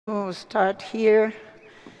We'll start here.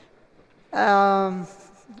 Um,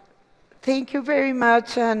 Thank you very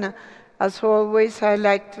much, and as always, I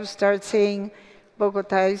like to start saying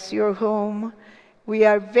Bogota is your home. We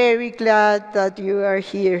are very glad that you are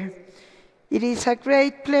here. It is a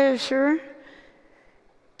great pleasure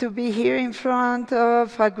to be here in front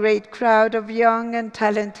of a great crowd of young and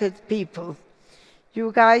talented people.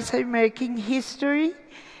 You guys are making history,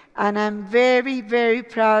 and I'm very, very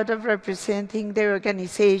proud of representing the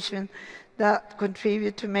organization that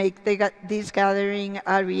contribute to make this gathering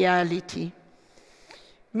a reality.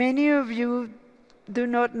 Many of you do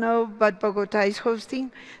not know, but Bogota is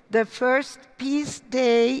hosting the first Peace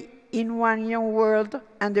Day in one young world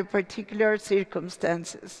under particular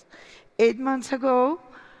circumstances. 8 months ago,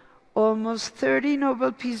 almost 30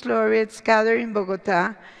 Nobel Peace Laureates gathered in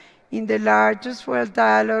Bogota in the largest world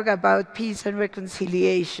dialogue about peace and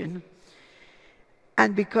reconciliation.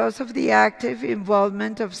 And because of the active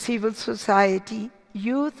involvement of civil society,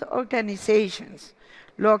 youth organizations,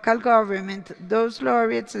 local government, those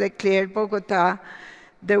laureates declared Bogota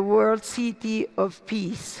the world city of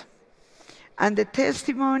peace. And the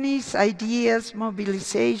testimonies, ideas,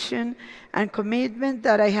 mobilization, and commitment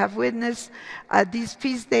that I have witnessed at this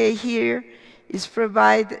Peace Day here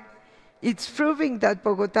it's proving that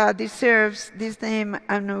Bogota deserves this name,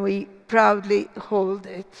 and we proudly hold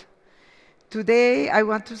it. Today, I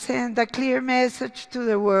want to send a clear message to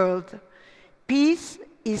the world. Peace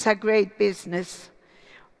is a great business.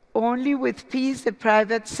 Only with peace, the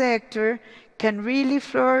private sector can really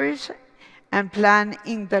flourish and plan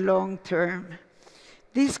in the long term.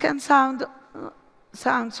 This can sound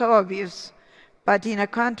obvious, but in a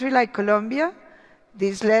country like Colombia,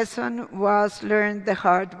 this lesson was learned the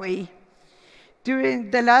hard way. During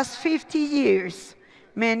the last 50 years,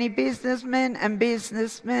 many businessmen and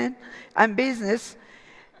business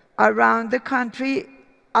around the country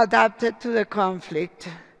adapted to the conflict.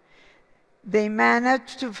 They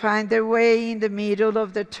managed to find their way in the middle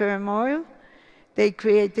of the turmoil. They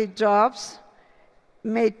created jobs,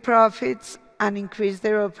 made profits, and increased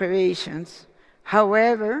their operations.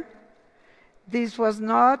 However, this was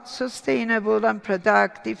not sustainable and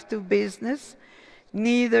productive to business,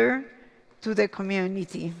 neither to the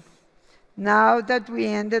community. Now that we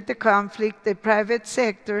ended the conflict, the private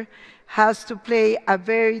sector has to play a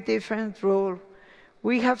very different role.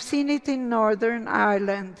 We have seen it in Northern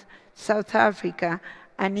Ireland, South Africa,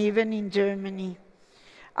 and even in Germany.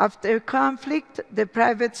 After conflict, the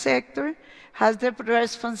private sector has the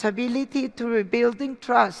responsibility to rebuilding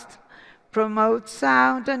trust, promote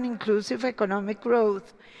sound and inclusive economic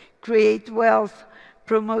growth, create wealth,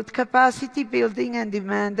 promote capacity building, and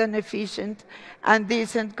demand an efficient and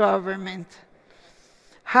decent government.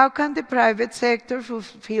 How can the private sector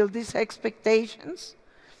fulfill these expectations?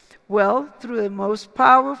 Well, through the most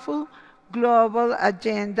powerful global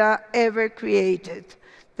agenda ever created,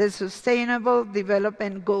 the Sustainable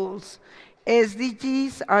Development Goals.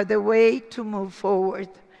 SDGs are the way to move forward.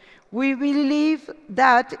 We believe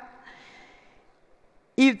that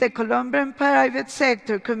if the Colombian private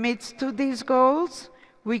sector commits to these goals,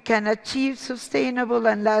 we can achieve sustainable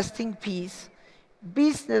and lasting peace.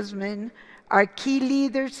 Businessmen are key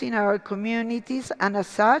leaders in our communities, and as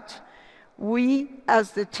such, we,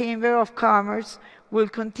 as the Chamber of Commerce, will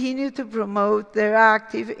continue to promote their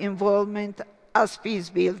active involvement as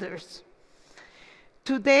peace builders.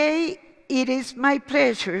 Today, it is my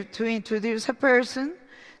pleasure to introduce a person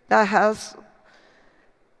that has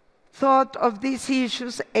thought of these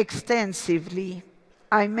issues extensively.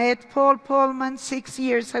 I met Paul Polman 6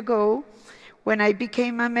 years ago when I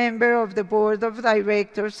became a member of the board of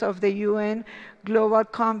directors of the UN Global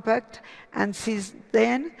Compact, and since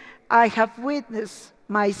then I have witnessed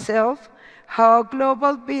myself how a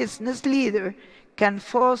global business leader can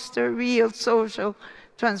foster real social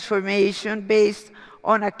transformation based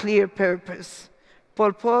on a clear purpose.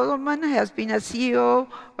 Paul Polman has been a CEO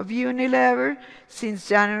of Unilever since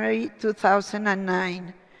January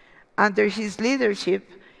 2009. Under his leadership,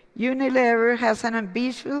 Unilever has an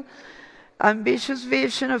ambitious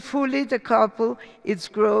vision of fully decouple its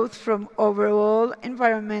growth from overall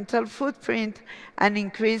environmental footprint and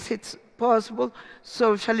increase its possible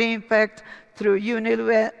social impact through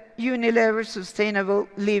Unilever's Sustainable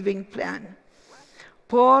Living Plan.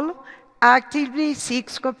 Paul actively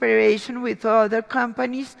seeks cooperation with other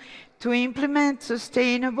companies to implement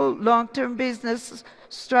sustainable long-term business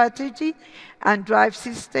strategy and drive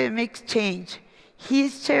systemic change. He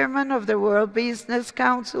is chairman of the World Business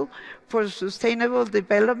Council for Sustainable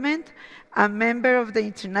Development and member of the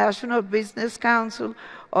International Business Council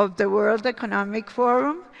of the World Economic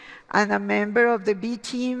Forum and a member of the B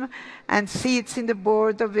team and sits in the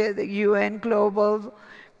board of the UN Global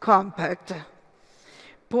Compact.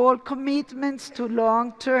 Paul's commitments to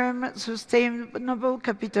long-term sustainable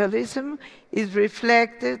capitalism is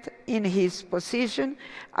reflected in his position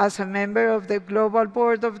as a member of the Global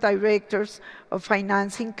Board of Directors of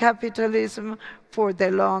Financing Capitalism for the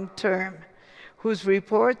Long Term, whose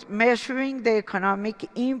report measuring the economic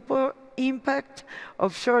impact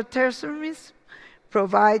of short-termism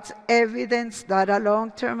provides evidence that a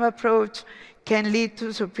long-term approach can lead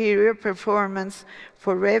to superior performance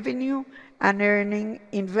for revenue and earning,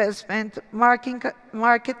 investment,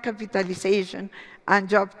 market capitalization, and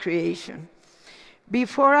job creation.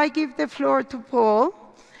 Before I give the floor to Paul,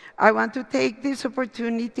 I want to take this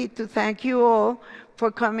opportunity to thank you all for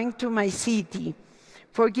coming to my city,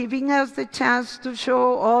 for giving us the chance to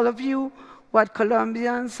show all of you what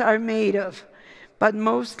Colombians are made of, but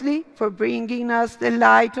mostly for bringing us the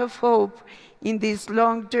light of hope in this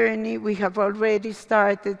long journey we have already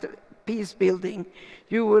started peace building.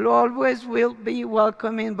 You will always be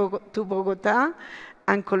welcome to Bogotá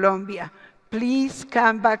and Colombia. Please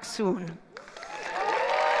come back soon.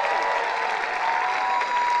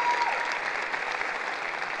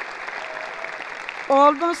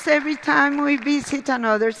 Almost every time we visit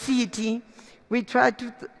another city, we try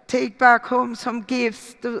to take back home some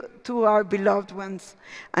gifts to our beloved ones.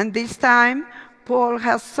 And this time, Paul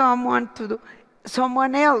has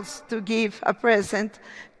someone else to give a present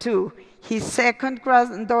to. His second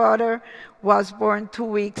granddaughter was born 2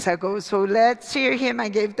 weeks ago. So let's cheer him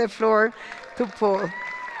and give the floor to Paul.